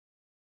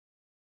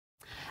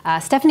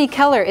Stephanie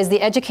Keller is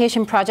the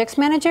Education Projects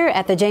Manager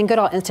at the Jane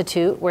Goodall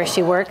Institute, where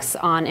she works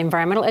on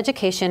environmental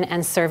education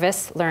and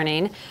service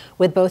learning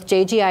with both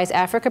JGI's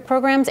Africa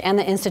programs and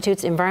the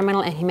Institute's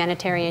Environmental and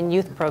Humanitarian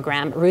Youth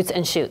Program, Roots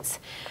and Shoots.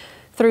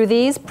 Through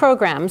these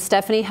programs,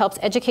 Stephanie helps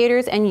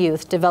educators and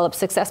youth develop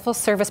successful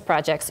service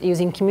projects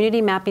using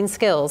community mapping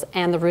skills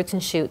and the Roots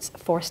and Shoots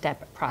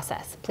four-step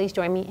process. Please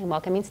join me in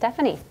welcoming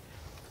Stephanie.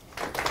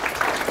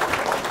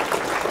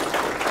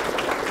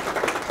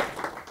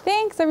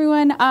 Thanks,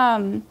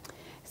 everyone.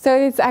 So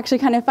it's actually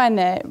kind of fun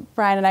that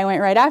Brian and I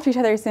went right after each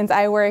other, since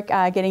I work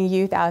getting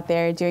youth out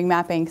there doing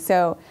mapping.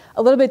 So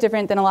a little bit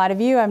different than a lot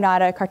of you. I'm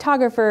not a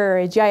cartographer or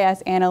a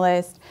GIS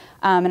analyst,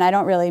 and I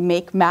don't really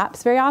make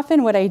maps very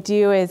often. What I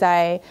do is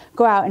I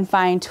go out and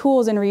find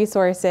tools and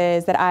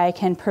resources that I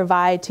can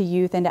provide to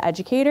youth and to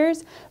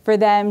educators for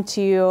them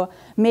to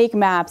make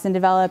maps and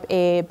develop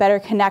a better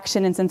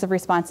connection and sense of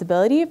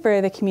responsibility for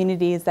the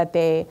communities that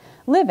they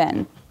live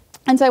in.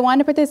 And so I wanted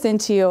to put this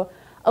into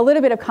a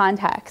little bit of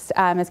context.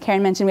 As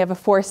Karen mentioned, we have a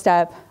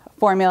four-step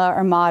formula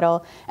or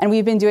model, and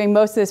we've been doing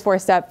most of this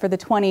four-step for the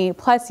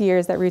 20-plus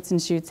years that Roots and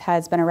Shoots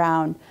has been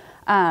around,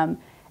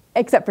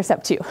 except for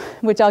step 2,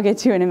 which I'll get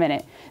to in a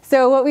minute.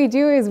 So what we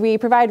do is we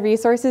provide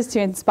resources to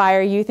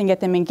inspire youth and get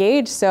them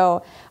engaged.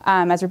 So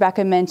as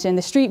Rebecca mentioned,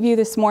 the Street View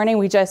this morning,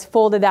 we just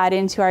folded that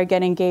into our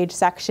Get Engaged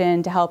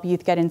section to help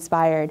youth get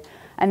inspired.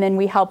 And then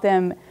we help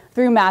them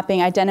through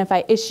mapping,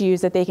 identify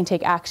issues that they can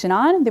take action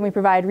on. Then we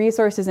provide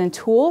resources and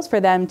tools for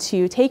them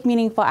to take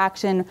meaningful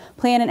action,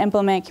 plan and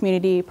implement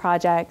community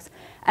projects,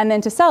 and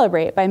then to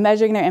celebrate by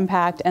measuring their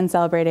impact and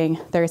celebrating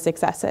their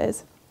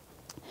successes.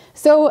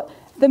 So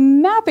the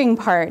mapping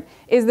part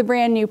is the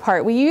brand new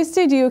part. We used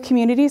to do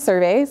community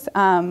surveys,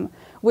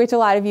 which a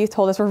lot of youth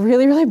told us were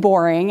really, really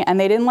boring, and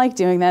they didn't like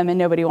doing them, and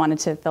nobody wanted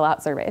to fill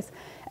out surveys.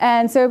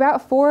 And so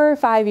about 4 or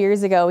 5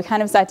 years ago, we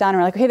kind of sat down and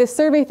we're like, okay, this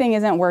survey thing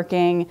isn't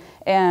working.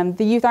 The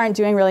youth aren't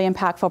doing really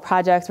impactful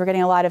projects. We're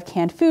getting a lot of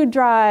canned food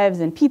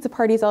drives and pizza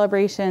party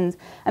celebrations,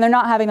 and they're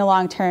not having the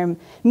long-term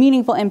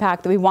meaningful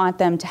impact that we want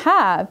them to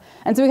have.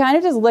 And so we kind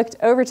of just looked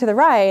over to the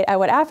right at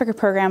what Africa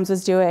Programs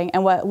was doing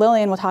and what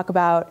Lillian will talk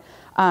about,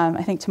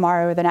 I think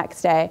tomorrow or the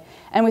next day.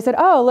 And we said,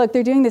 oh, look,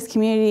 they're doing this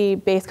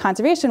community-based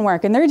conservation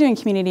work, and they're doing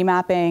community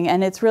mapping,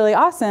 and it's really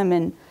awesome.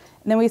 And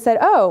then we said,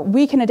 oh,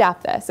 we can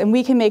adapt this, and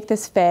we can make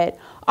this fit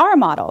our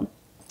model.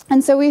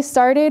 And so we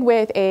started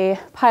with a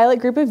pilot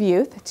group of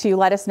youth to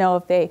let us know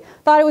if they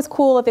thought it was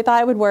cool, if they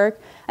thought it would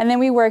work. And then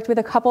we worked with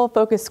a couple of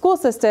focused school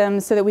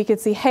systems so that we could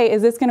see, hey,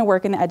 is this going to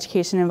work in the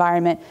education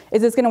environment?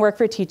 Is this going to work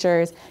for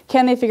teachers?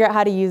 Can they figure out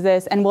how to use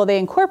this? And will they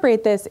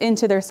incorporate this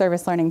into their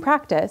service learning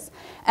practice?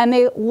 And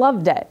they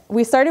loved it.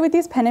 We started with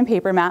these pen and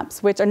paper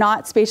maps, which are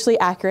not spatially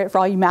accurate for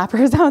all you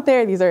mappers out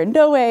there. These are in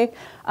no way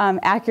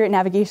accurate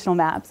navigational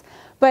maps.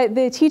 But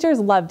the teachers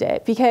loved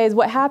it, because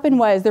what happened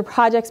was their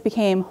projects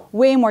became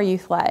way more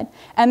youth-led,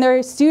 and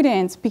their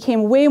students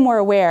became way more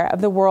aware of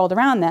the world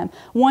around them.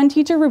 One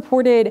teacher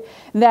reported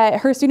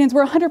that her students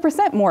were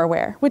 100% more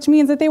aware, which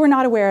means that they were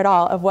not aware at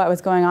all of what was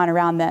going on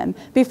around them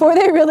before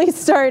they really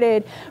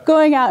started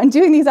going out and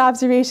doing these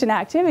observation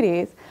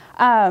activities.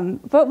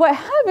 But what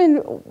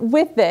happened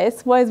with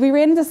this was we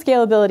ran into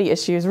scalability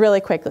issues really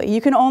quickly. You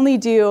can only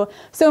do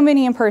so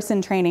many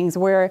in-person trainings,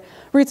 where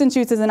Roots and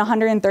Shoots is in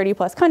 130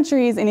 plus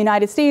countries. In the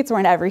United States, we're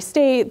in every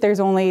state. There's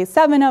only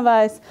 7 of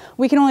us.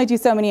 We can only do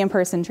so many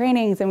in-person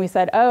trainings. And we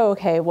said, oh,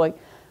 okay, well,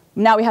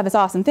 now we have this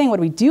awesome thing. What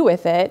do we do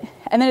with it?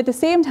 And then at the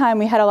same time,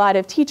 we had a lot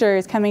of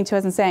teachers coming to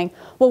us and saying,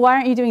 well, why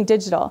aren't you doing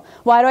digital?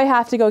 Why do I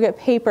have to go get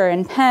paper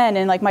and pen?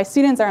 And like, my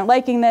students aren't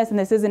liking this, and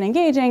this isn't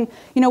engaging.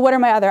 You know, what are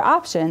my other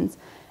options?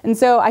 And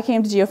so I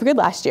came to Geo for Good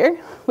last year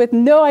with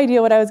no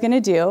idea what I was going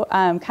to do,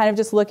 kind of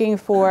just looking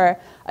for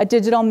a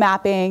digital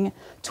mapping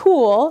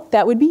tool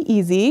that would be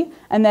easy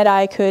and that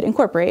I could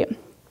incorporate.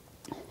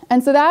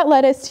 And so that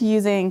led us to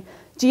using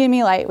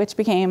GME Lite, which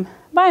became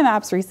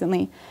BioMaps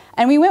recently.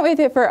 And we went with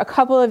it for a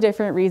couple of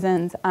different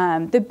reasons.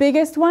 The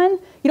biggest one,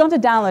 you don't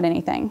have to download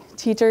anything.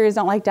 Teachers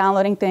don't like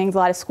downloading things. A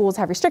lot of schools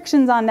have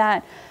restrictions on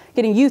that.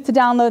 Getting youth to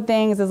download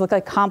things is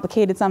like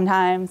complicated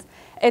sometimes.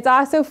 It's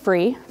also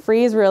free.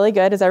 Free is really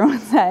good, as everyone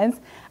says.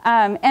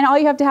 And all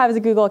you have to have is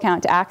a Google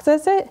account to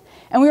access it.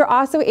 And we were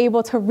also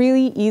able to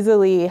really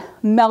easily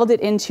meld it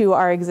into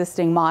our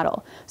existing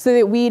model so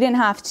that we didn't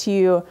have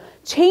to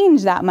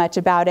change that much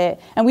about it.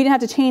 And we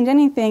didn't have to change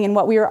anything in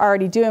what we were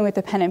already doing with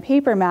the pen and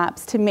paper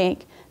maps to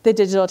make the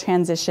digital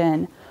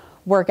transition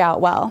work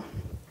out well.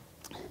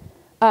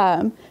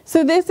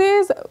 So this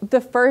is the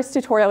first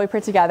tutorial we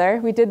put together.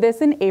 We did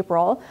this in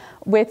April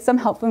with some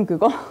help from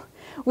Google.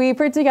 We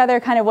put together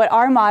kind of what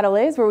our model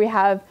is, where we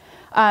have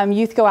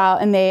youth go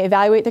out and they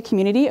evaluate the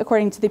community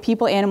according to the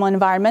people, animal, and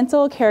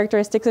environmental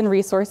characteristics and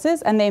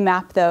resources, and they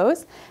map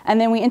those.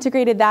 And then we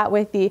integrated that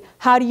with the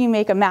how do you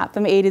make a map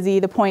from A to Z,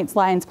 the points,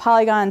 lines,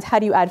 polygons, how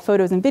do you add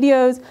photos and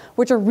videos,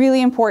 which are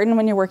really important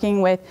when you're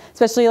working with,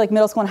 especially like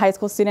middle school and high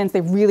school students.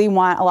 They really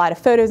want a lot of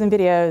photos and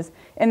videos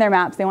in their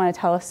maps. They want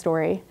to tell a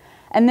story.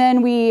 And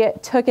then we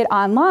took it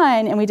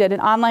online and we did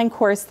an online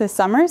course this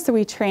summer. So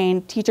we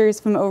trained teachers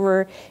from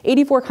over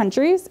 84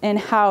 countries in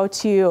how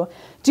to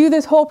do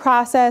this whole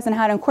process and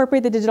how to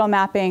incorporate the digital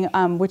mapping,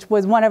 which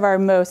was one of our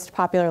most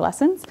popular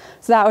lessons.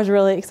 So that was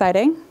really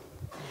exciting.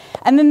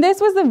 And then this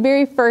was the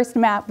very first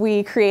map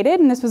we created,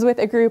 and this was with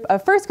a group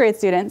of first grade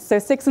students, so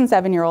 6 and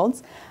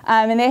 7-year-olds.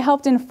 And they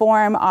helped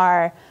inform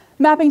our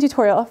mapping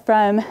tutorial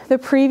from the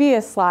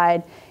previous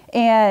slide.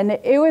 And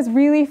it was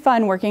really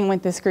fun working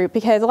with this group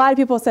because a lot of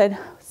people said,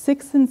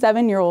 6 and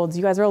 7-year-olds,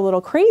 you guys are a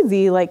little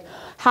crazy. Like,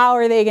 how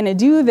are they gonna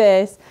do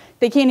this?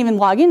 They can't even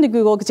log into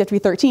Google because you have to be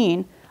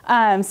 13.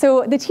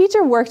 So the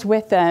teacher worked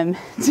with them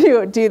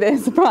to do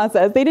this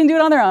process. They didn't do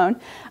it on their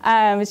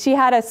own. She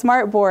had a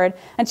smart board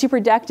and she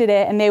projected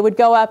it, and they would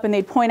go up and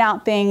they'd point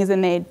out things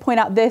and they'd point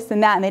out this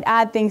and that and they'd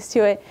add things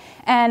to it.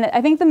 And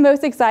I think the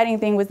most exciting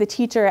thing was the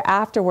teacher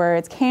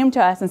afterwards came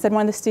to us and said,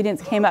 one of the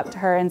students came up to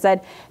her and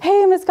said,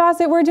 "Hey, Ms.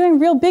 Gossett, we're doing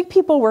real big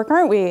people work,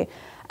 aren't we?"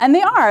 And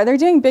they are. They're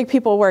doing big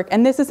people work.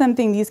 And this is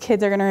something these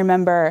kids are going to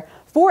remember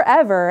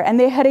forever. And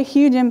they had a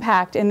huge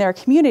impact in their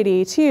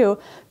community too,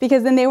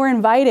 because then they were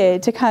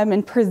invited to come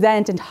and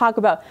present and talk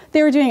about,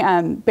 they were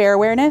doing bear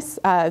awareness.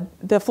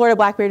 The Florida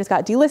black bear just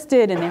got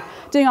delisted and they're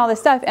doing all this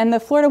stuff. And the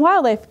Florida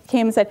Wildlife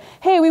came and said,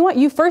 "Hey, we want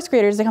you first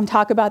graders to come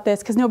talk about this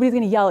because nobody's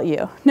going to yell at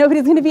you.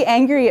 Nobody's going to be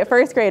angry at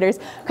first graders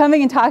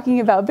coming and talking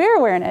about bear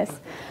awareness."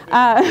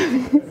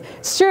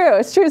 It's true.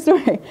 It's a true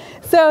story.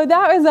 So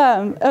that was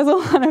a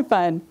lot of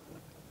fun.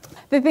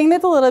 The thing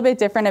that's a little bit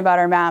different about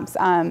our maps,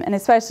 and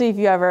especially if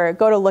you ever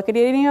go to look at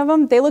any of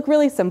them, they look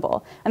really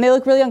simple and they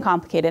look really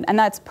uncomplicated, and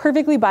that's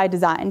perfectly by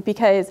design,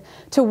 because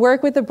to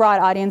work with the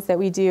broad audience that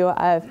we do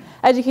of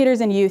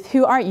educators and youth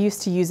who aren't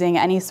used to using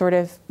any sort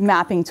of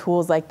mapping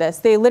tools like this,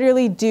 they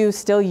literally do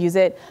still use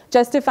it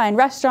just to find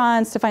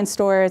restaurants, to find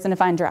stores, and to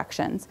find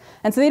directions.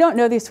 And so they don't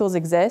know these tools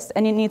exist,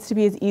 and it needs to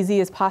be as easy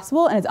as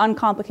possible and as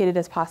uncomplicated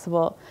as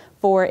possible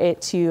for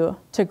it to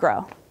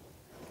grow.